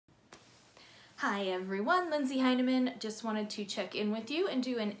Hi everyone, Lindsay Heineman. Just wanted to check in with you and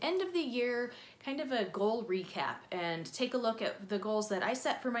do an end of the year kind of a goal recap and take a look at the goals that I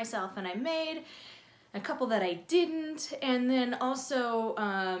set for myself and I made, a couple that I didn't, and then also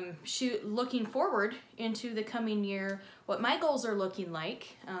looking forward into the coming year, what my goals are looking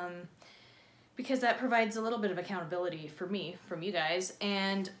like, because that provides a little bit of accountability for me from you guys,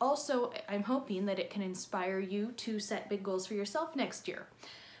 and also I'm hoping that it can inspire you to set big goals for yourself next year.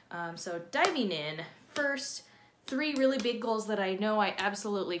 So diving in, first, 3 really big goals that I know I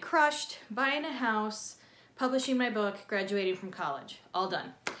absolutely crushed: buying a house, publishing my book, graduating from college. All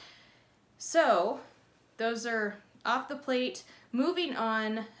done. So those are off the plate. Moving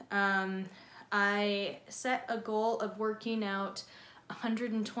on, I set a goal of working out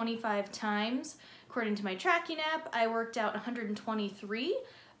 125 times. According to my tracking app, I worked out 123,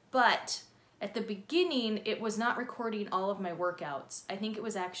 but at the beginning, it was not recording all of my workouts. I think it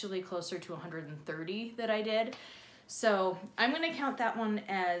was actually closer to 130 that I did. So I'm gonna count that one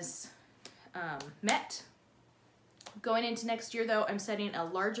as met. Going into next year though, I'm setting a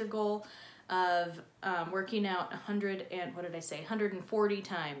larger goal of working out 140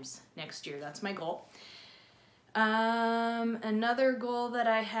 times next year. That's my goal. Another goal that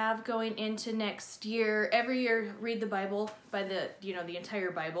I have going into next year, every year read the Bible by the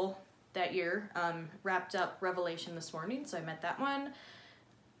entire Bible that year. Wrapped up Revelation this morning, so I met that one.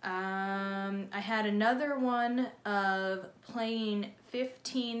 I had another one of playing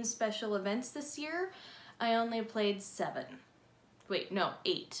 15 special events this year. I only played 7. Wait, no,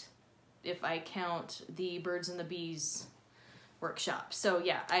 8, if I count the Birds and the Bees workshop. So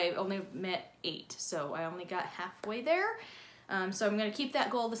yeah, I only met 8, so I only got halfway there. So I'm going to keep that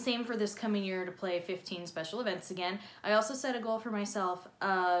goal the same for this coming year, to play 15 special events again. I also set a goal for myself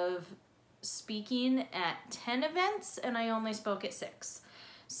of speaking at 10 events, and I only spoke at 6.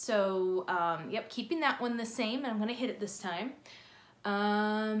 So yep, keeping that one the same. I'm going to hit it this time.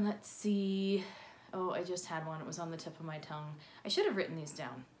 Let's see. Oh, I just had one. It was on the tip of my tongue. I should have written these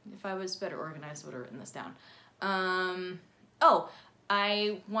down. If I was better organized, I would have written this down. Oh,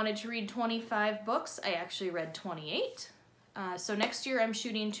 I wanted to read 25 books. I actually read 28. So next year I'm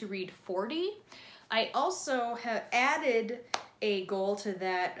shooting to read 40. I also have added a goal to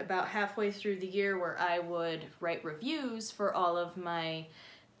that about halfway through the year where I would write reviews for all of my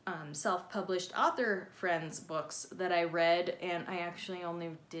self-published author friends' books that I read, and I actually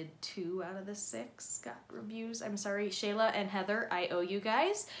only did 2 out of the 6 got reviews. I'm sorry, Shayla and Heather, I owe you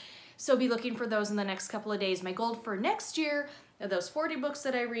guys. So be looking for those in the next couple of days. My goal for next year, those 40 books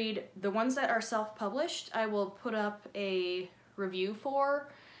that I read, the ones that are self-published, I will put up a review for,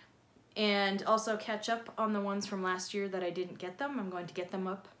 and also catch up on the ones from last year that I didn't get them. I'm going to get them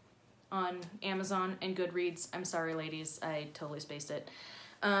up on Amazon and Goodreads. I'm sorry, ladies, I totally spaced it.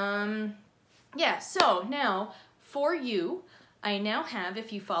 Yeah, so now for you, I now have,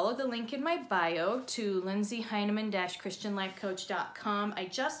 if you follow the link in my bio to lindsayheineman-christianlifecoach.com, I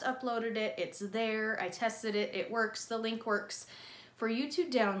just uploaded it, it's there, I tested it, it works, the link works, for you to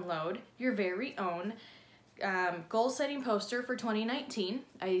download your very own goal-setting poster for 2019.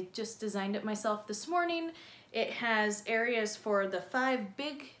 I just designed it myself this morning. It has areas for the 5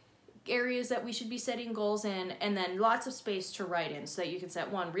 big areas that we should be setting goals in, and then lots of space to write in so that you can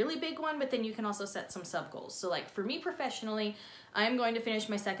set one really big one, but then you can also set some sub goals. So like for me professionally, I'm going to finish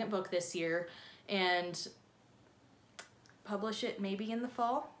my 2nd book this year and publish it maybe in the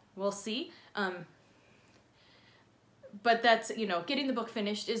fall. We'll see. But that's, getting the book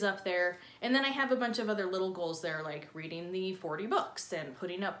finished is up there. And then I have a bunch of other little goals there, like reading the 40 books and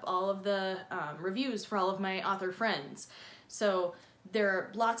putting up all of the reviews for all of my author friends. So there are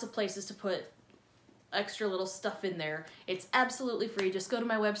lots of places to put extra little stuff in there. It's absolutely free. Just go to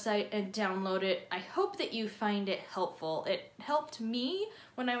my website and download it. I hope that you find it helpful. It helped me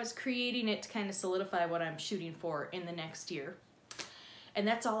when I was creating it to kind of solidify what I'm shooting for in the next year. And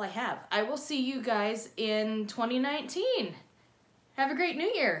that's all I have. I will see you guys in 2019. Have a great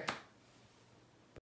new year.